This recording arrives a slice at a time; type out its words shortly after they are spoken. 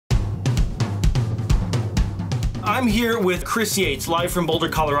I'm here with Chris Yates, live from Boulder,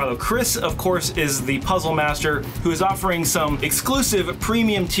 Colorado. Chris, of course, is the puzzle master who is offering some exclusive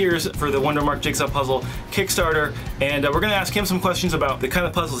premium tiers for the Wondermark Jigsaw Puzzle Kickstarter, and we're going to ask him some questions about the kind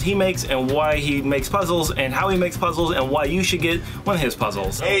of puzzles he makes and why he makes puzzles and how he makes puzzles and why you should get one of his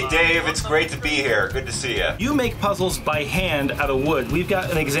puzzles. Hey Dave, it's great to be here. Good to see you. You make puzzles by hand out of wood. We've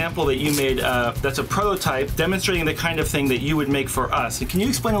got an example that you made that's a prototype demonstrating the kind of thing that you would make for us. Can you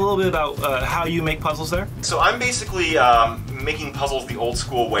explain a little bit about how you make puzzles there? So I'm basically making puzzles the old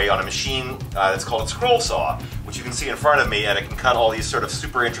school way on a machine that's called a scroll saw, which you can see in front of me, and it can cut all these sort of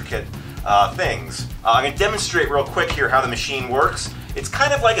super intricate things. I'm going to demonstrate real quick here how the machine works. It's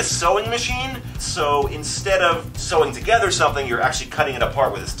kind of like a sewing machine, so instead of sewing together something, you're actually cutting it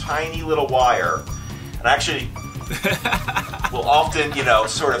apart with this tiny little wire. And actually, we'll often,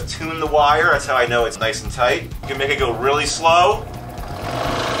 sort of tune the wire. That's how I know it's nice and tight. You can make it go really slow,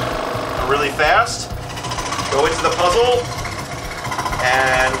 or really fast. Go into the puzzle,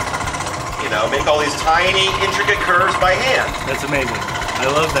 and, make all these tiny, intricate curves by hand. That's amazing. I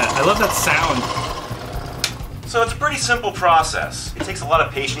love that. I love that sound. So it's a pretty simple process. It takes a lot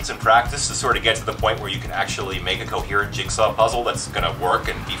of patience and practice to sort of get to the point where you can actually make a coherent jigsaw puzzle that's going to work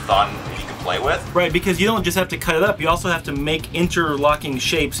and be fun and you can play with. Right, because you don't just have to cut it up, you also have to make interlocking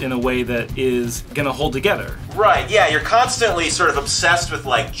shapes in a way that is going to hold together. Right, yeah, you're constantly sort of obsessed with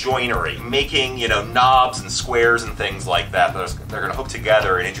like joinery, making, knobs and squares and things like that. They're going to hook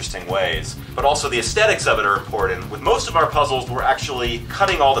together in interesting ways. But also the aesthetics of it are important. With most of our puzzles, we're actually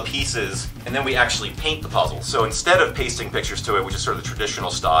cutting all the pieces and then we actually paint the puzzle. So instead of pasting pictures to it, which is sort of the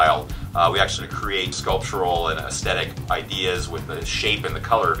traditional style, we actually create sculptural and aesthetic ideas with the shape and the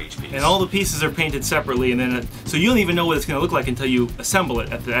color of each piece. And all the pieces are painted separately, and then so you don't even know what it's going to look like until you assemble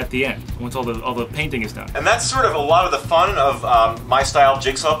it at the end, once all the painting is done. And that's sort of a lot of the fun of my style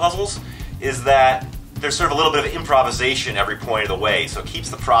jigsaw puzzles, is that there's sort of a little bit of improvisation every point of the way, so it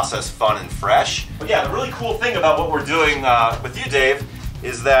keeps the process fun and fresh. But yeah, the really cool thing about what we're doing with you, Dave,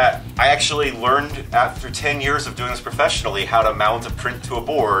 is that I actually learned after 10 years of doing this professionally how to mount a print to a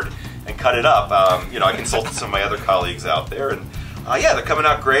board and cut it up. I consulted some of my other colleagues out there, and yeah, they're coming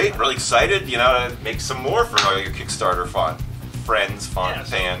out great. Really excited, to make some more for all your Kickstarter friends,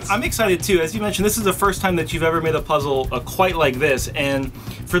 fans. I'm excited too. As you mentioned, this is the first time that you've ever made a puzzle quite like this, and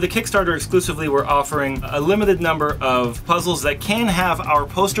for the Kickstarter exclusively, we're offering a limited number of puzzles that can have our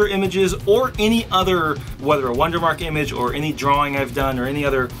poster images or any other, whether a Wondermark image or any drawing I've done or any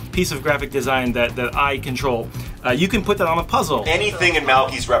other piece of graphic design that I control. You can put that on a puzzle. Anything in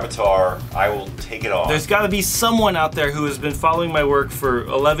Malki's repertoire, I will take it on. There's got to be someone out there who has been following my work for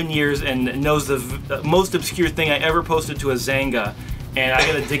 11 years and knows the most obscure thing I ever posted to a Zanga, and I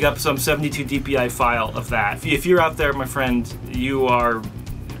gotta dig up some 72 DPI file of that. If you're out there, my friend, you are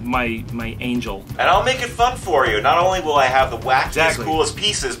my angel. And I'll make it fun for you. Not only will I have the wackiest, coolest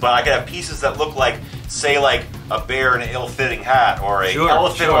pieces, but I can have pieces that look like, say, like a bear in an ill-fitting hat or an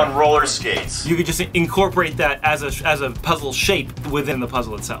elephant on roller skates. You could just incorporate that as a puzzle shape within the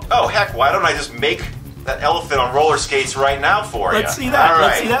puzzle itself. Oh heck, why don't I just make that elephant on roller skates right now for you? Let's see that.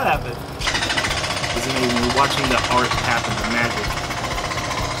 Let's see that happen. It's amazing. We're watching the art happen, the magic.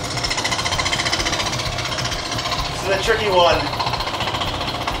 This is a tricky one.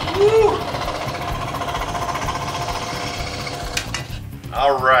 Woo!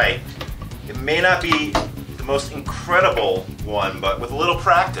 All right. It may not be the most incredible one, but with a little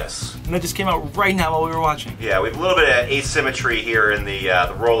practice. And that just came out right now while we were watching. Yeah, we have a little bit of asymmetry here in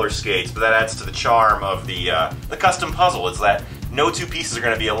the roller skates, but that adds to the charm of the custom puzzle. It's that no two pieces are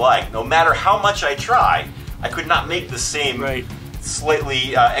going to be alike. No matter how much I try, I could not make the same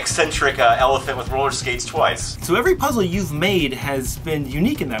slightly eccentric elephant with roller skates twice. So every puzzle you've made has been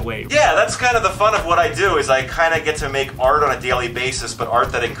unique in that way. Yeah, that's kind of the fun of what I do, is I kind of get to make art on a daily basis, but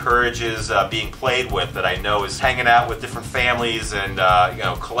art that encourages being played with, that I know is hanging out with different families and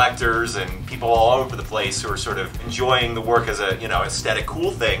collectors and people all over the place who are sort of enjoying the work as a aesthetic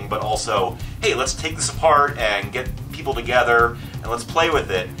cool thing, but also, hey, let's take this apart and get people together and let's play with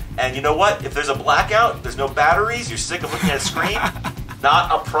it. And you know what? If there's a blackout, there's no batteries, you're sick of looking at a screen,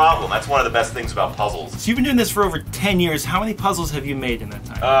 not a problem. That's one of the best things about puzzles. So you've been doing this for over 10 years. How many puzzles have you made in that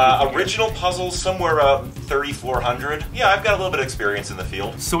time? Original puzzles, somewhere around 3,400. Yeah, I've got a little bit of experience in the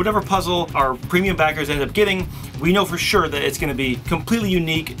field. So whatever puzzle our premium backers end up getting, we know for sure that it's going to be completely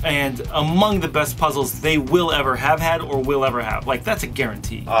unique and among the best puzzles they will ever have had or will ever have. Like, that's a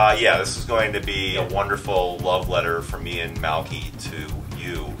guarantee. Yeah, this is going to be a wonderful love letter from me and Malki to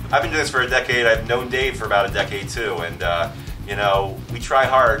you. I've been doing this for a decade. I've known Dave for about a decade too, and we try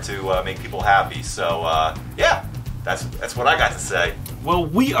hard to make people happy. So yeah, that's what I got to say. Well,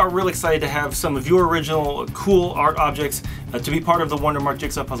 we are really excited to have some of your original cool art objects to be part of the Wondermark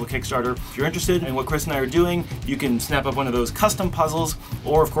Jigsaw Puzzle Kickstarter. If you're interested in what Chris and I are doing, you can snap up one of those custom puzzles,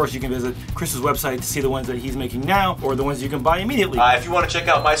 or of course you can visit Chris's website to see the ones that he's making now, or the ones you can buy immediately. If you want to check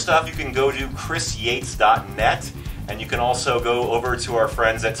out my stuff, you can go to chrisyates.net. And you can also go over to our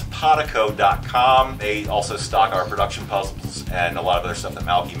friends at potico.com. They also stock our production puzzles and a lot of other stuff that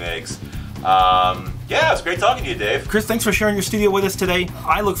Malki makes. Yeah, it's great talking to you, Dave. Chris, thanks for sharing your studio with us today.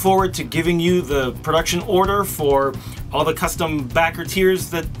 I look forward to giving you the production order for all the custom backer tiers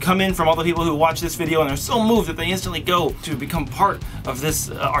that come in from all the people who watch this video, and they're so moved that they instantly go to become part of this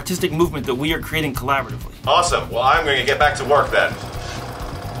artistic movement that we are creating collaboratively. Awesome. Well, I'm going to get back to work then.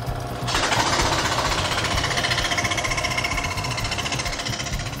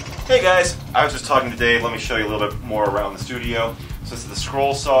 Hey guys, I was just talking to Dave. Let me show you a little bit more around the studio. So this is the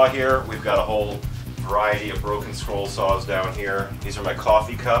scroll saw here. We've got a whole variety of broken scroll saws down here. These are my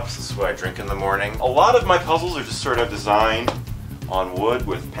coffee cups. This is what I drink in the morning. A lot of my puzzles are just sort of designed on wood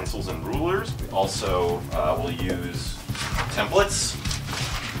with pencils and rulers. We also will use templates,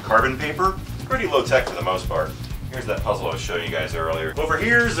 carbon paper. Pretty low tech for the most part. Here's that puzzle I was showing you guys earlier. Over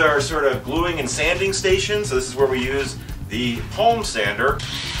here's our sort of gluing and sanding station. So this is where we use the palm sander.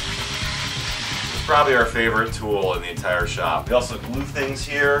 Probably our favorite tool in the entire shop. We also glue things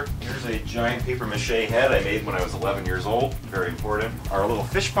here. Here's a giant paper mache head I made when I was 11 years old. Very important. Our little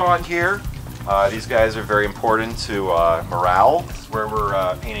fish pond here. These guys are very important to morale. This is where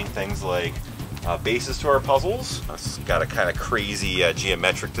we're painting things like bases to our puzzles. It's got a kind of crazy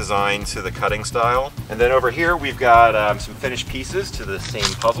geometric design to the cutting style. And then over here we've got some finished pieces to the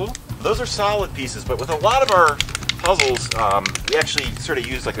same puzzle. Those are solid pieces, but with a lot of our puzzles, we actually sort of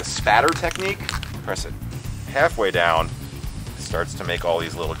use like a spatter technique. Press it halfway down, it starts to make all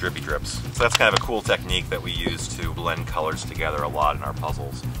these little drippy drips. So that's kind of a cool technique that we use to blend colors together a lot in our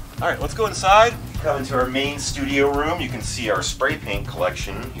puzzles. All right, let's go inside. Come into our main studio room. You can see our spray paint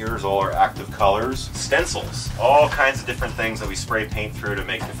collection. Here's all our active colors. Stencils, all kinds of different things that we spray paint through to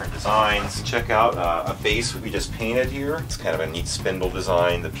make different designs. Check out a base we just painted here. It's kind of a neat spindle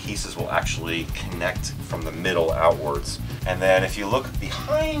design. The pieces will actually connect from the middle outwards. And then if you look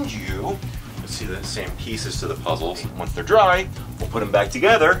behind you, see the same pieces to the puzzles. Once they're dry, we'll put them back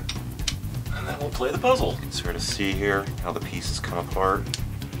together and then we'll play the puzzle. You can sort of see here how the pieces come apart.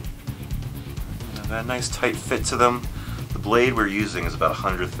 That nice tight fit to them. The blade we're using is about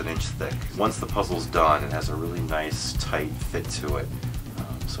 1/100 of an inch thick. Once the puzzle's done, it has a really nice tight fit to it.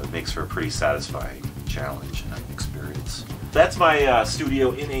 So it makes for a pretty satisfying challenge and experience. That's my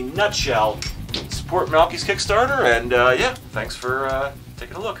studio in a nutshell. Support Malki's Kickstarter, and yeah, thanks for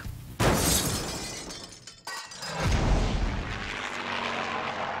taking a look.